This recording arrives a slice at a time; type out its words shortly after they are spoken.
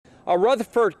A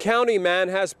Rutherford County man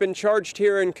has been charged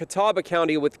here in Catawba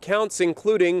County with counts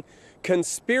including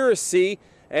conspiracy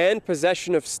and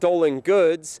possession of stolen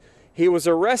goods. He was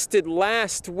arrested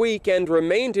last week and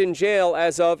remained in jail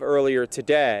as of earlier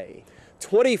today.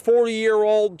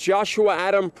 24-year-old Joshua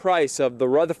Adam Price of the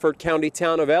Rutherford County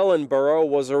town of Ellenboro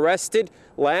was arrested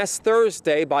last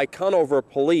Thursday by Conover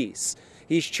police.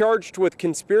 He's charged with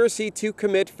conspiracy to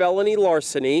commit felony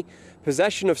larceny,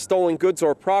 possession of stolen goods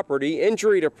or property,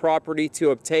 injury to property to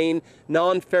obtain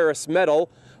non-ferrous metal,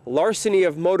 larceny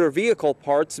of motor vehicle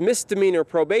parts, misdemeanor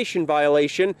probation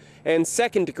violation, and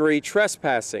second-degree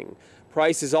trespassing.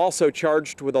 Price is also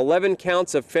charged with 11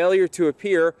 counts of failure to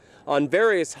appear on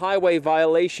various highway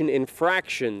violation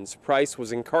infractions. Price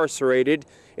was incarcerated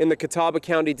in the Catawba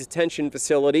County Detention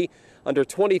Facility under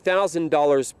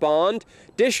 $20,000 bond.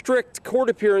 District court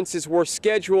appearances were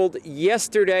scheduled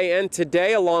yesterday and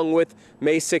today, along with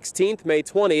May 16th, May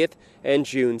 20th, and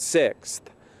June 6th.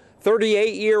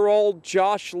 38-year-old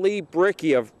Josh Lee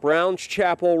Brickey of Browns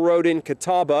Chapel Road in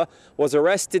Catawba was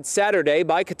arrested Saturday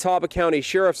by Catawba County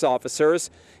Sheriff's officers.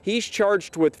 He's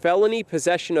charged with felony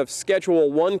possession of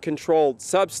Schedule I controlled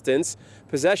substance,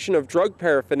 possession of drug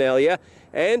paraphernalia,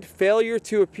 and failure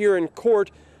to appear in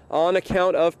court on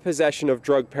account of possession of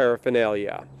drug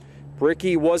paraphernalia.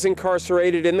 Brickey was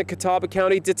incarcerated in the Catawba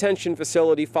County Detention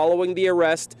Facility following the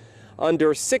arrest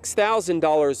under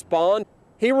 $6,000 bond.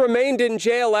 He remained in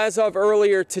jail as of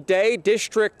earlier today.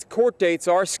 District court dates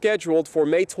are scheduled for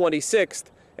May 26th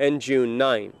and June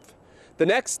 9th. The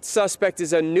next suspect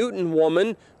is a Newton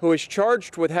woman who is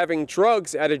charged with having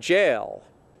drugs at a jail.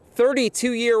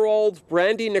 32-year-old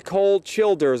Brandy Nicole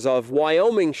Childers of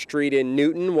Wyoming Street in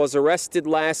Newton was arrested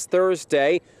last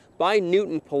Thursday by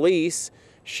Newton police.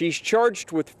 She's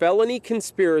charged with felony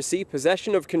conspiracy,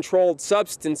 possession of controlled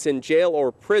substance in jail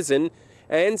or prison,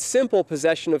 and simple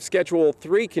possession of Schedule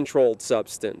III controlled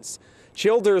substance.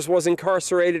 Childers was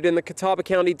incarcerated in the Catawba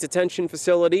County Detention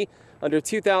Facility under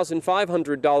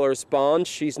 $2,500 bond.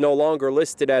 She's no longer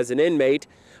listed as an inmate.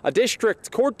 A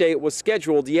district court date was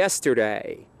scheduled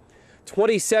yesterday.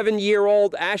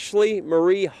 27-year-old Ashley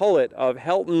Marie Hullett of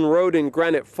Helton Road in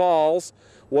Granite Falls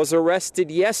was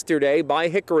arrested yesterday by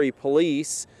Hickory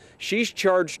police. She's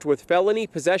charged with felony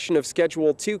possession of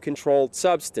Schedule II controlled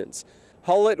substance.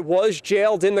 Hullett was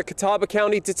jailed in the Catawba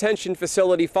County Detention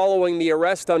Facility following the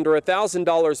arrest under a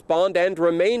 $1,000 bond and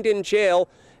remained in jail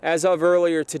as of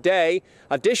earlier today.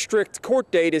 A district court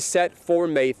date is set for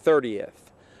May 30th.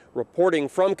 Reporting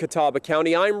from Catawba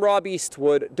County, I'm Rob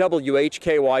Eastwood,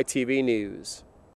 WHKY-TV News.